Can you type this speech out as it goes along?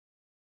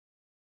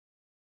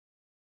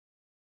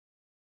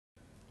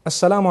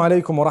Assalamu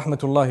alaikum wa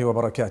rahmatullahi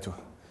wa barakatuh.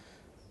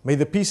 May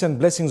the peace and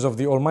blessings of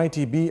the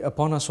Almighty be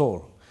upon us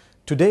all.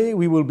 Today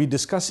we will be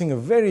discussing a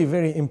very,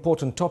 very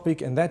important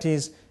topic, and that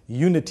is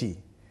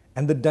unity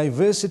and the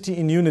diversity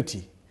in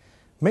unity.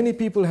 Many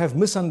people have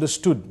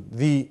misunderstood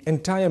the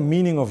entire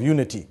meaning of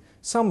unity.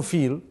 Some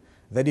feel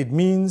that it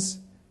means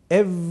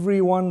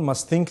everyone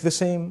must think the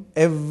same,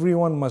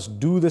 everyone must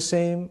do the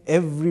same,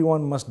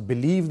 everyone must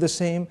believe the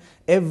same,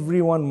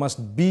 everyone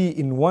must be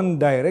in one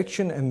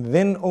direction, and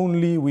then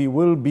only we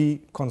will be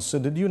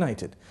considered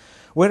united.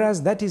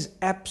 Whereas that is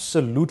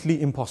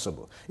absolutely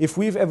impossible. If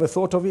we've ever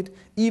thought of it,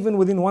 even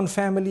within one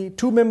family,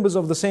 two members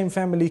of the same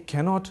family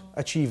cannot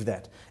achieve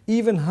that.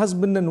 Even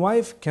husband and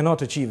wife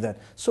cannot achieve that.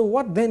 So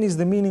what then is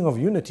the meaning of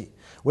unity?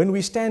 When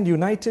we stand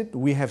united,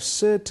 we have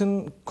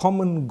certain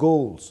common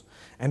goals,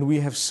 and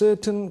we have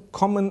certain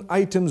common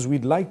items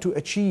we'd like to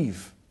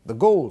achieve, the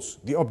goals,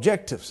 the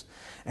objectives,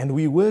 and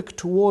we work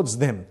towards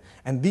them.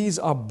 And these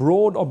are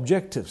broad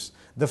objectives.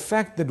 The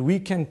fact that we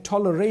can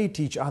tolerate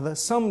each other,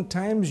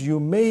 sometimes you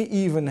may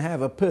even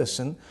have a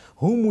person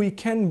whom we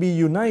can be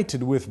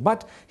united with,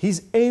 but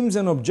his aims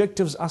and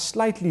objectives are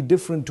slightly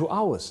different to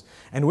ours.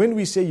 And when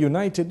we say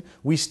united,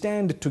 we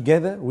stand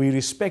together, we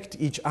respect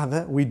each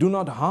other, we do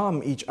not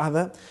harm each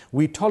other,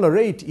 we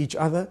tolerate each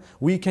other,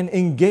 we can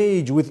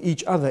engage with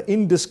each other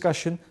in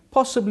discussion,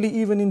 possibly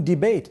even in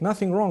debate.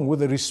 Nothing wrong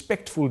with a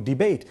respectful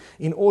debate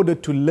in order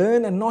to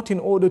learn and not in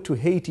order to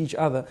hate each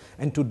other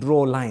and to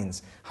draw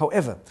lines.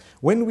 However,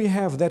 when we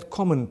have that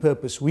common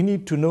purpose, we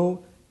need to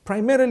know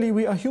primarily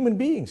we are human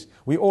beings.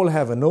 We all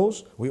have a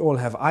nose, we all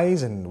have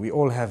eyes, and we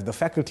all have the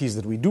faculties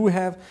that we do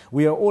have.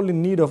 We are all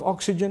in need of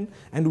oxygen,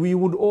 and we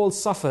would all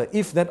suffer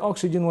if that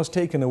oxygen was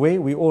taken away.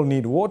 We all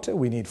need water,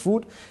 we need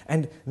food,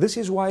 and this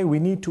is why we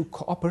need to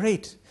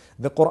cooperate.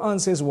 The Quran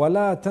says,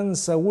 وَلَا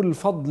تَنْسَوُا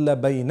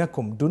الْفَضْلَ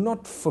بَيْنَكُمْ. Do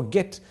not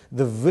forget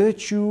the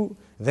virtue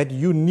that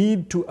you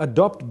need to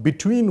adopt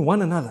between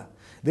one another.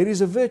 There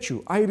is a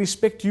virtue. I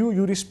respect you,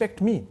 you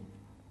respect me.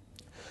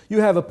 You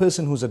have a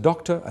person who's a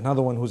doctor,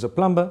 another one who's a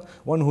plumber,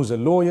 one who's a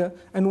lawyer,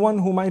 and one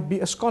who might be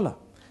a scholar.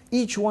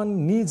 Each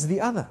one needs the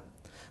other.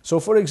 So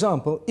for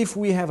example, if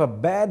we have a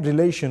bad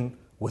relation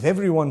with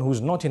everyone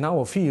who's not in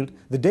our field,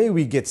 the day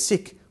we get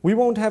sick, we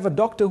won't have a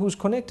doctor who's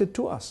connected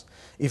to us.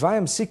 If I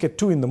am sick at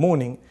 2 in the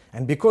morning,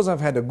 and because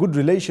I've had a good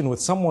relation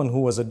with someone who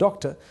was a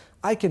doctor,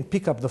 I can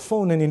pick up the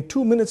phone and in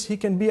 2 minutes he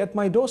can be at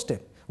my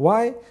doorstep.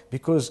 Why?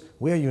 Because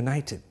we are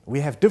united. We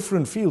have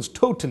different fields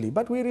totally,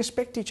 but we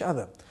respect each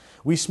other.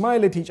 We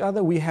smile at each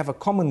other, we have a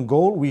common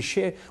goal, we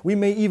share, we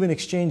may even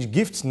exchange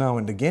gifts now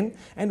and again,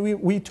 and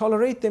we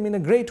tolerate them in a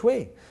great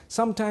way.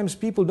 Sometimes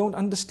people don't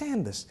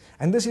understand this,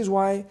 and this is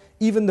why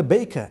even the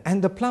baker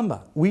and the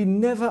plumber, we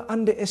never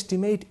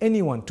underestimate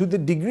anyone to the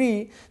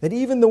degree that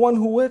even the one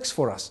who works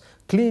for us,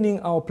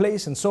 cleaning our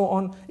place and so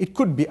on, it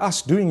could be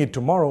us doing it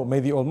tomorrow. May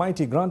the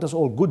Almighty grant us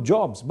all good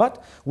jobs,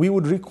 but we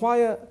would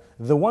require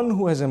the one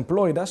who has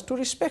employed us to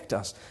respect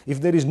us. If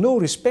there is no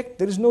respect,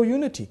 there is no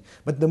unity.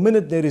 But the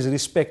minute there is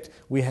respect,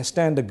 we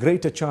stand a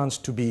greater chance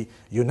to be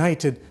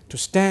united, to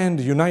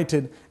stand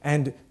united,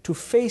 and to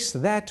face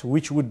that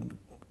which would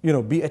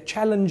be a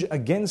challenge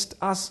against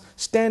us,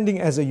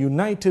 standing as a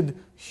united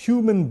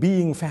human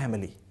being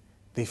family,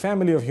 the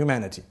family of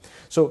humanity.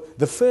 So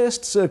the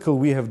first circle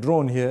we have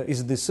drawn here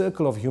is the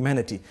circle of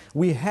humanity.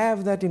 We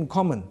have that in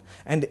common,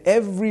 and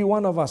every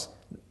one of us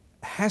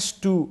has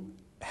to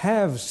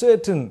have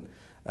certain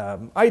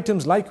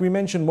items like we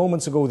mentioned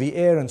moments ago, the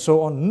air and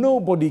so on.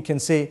 Nobody can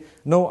say,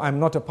 no, I'm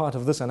not a part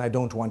of this and I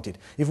don't want it.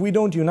 If we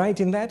don't unite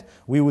in that,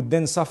 we would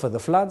then suffer the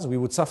floods, we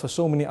would suffer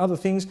so many other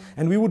things,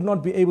 and we would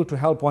not be able to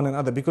help one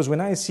another. Because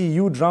when I see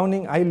you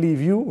drowning, I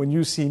leave you. When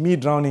you see me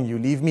drowning, you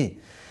leave me.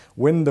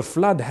 When the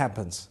flood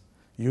happens,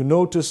 you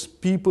notice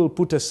people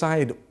put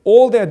aside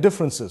all their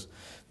differences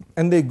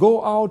and they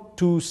go out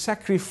to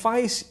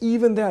sacrifice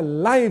even their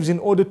lives in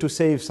order to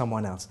save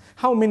someone else.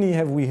 How many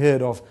have we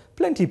heard of?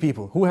 Plenty of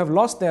people who have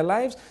lost their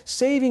lives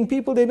saving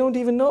people they don't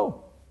even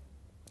know.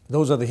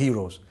 Those are the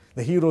heroes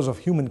of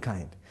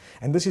humankind.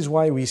 And this is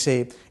why we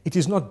say it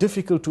is not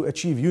difficult to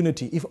achieve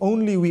unity if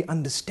only we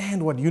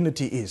understand what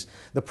unity is.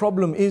 The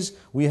problem is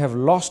we have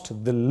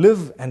lost the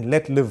live and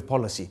let live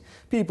policy.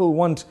 People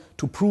want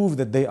to prove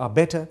that they are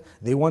better.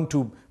 They want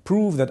to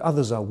prove that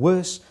others are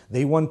worse.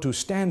 They want to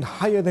stand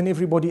higher than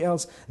everybody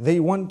else. They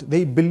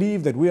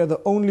believe that we are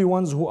the only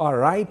ones who are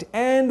right,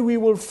 and we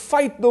will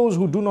fight those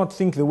who do not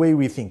think the way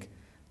we think.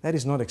 That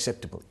is not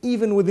acceptable.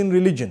 Even within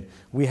religion,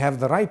 we have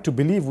the right to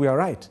believe we are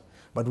right.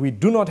 But we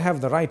do not have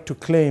the right to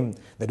claim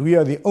that we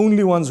are the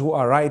only ones who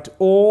are right,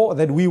 or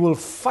that we will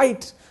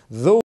fight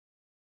those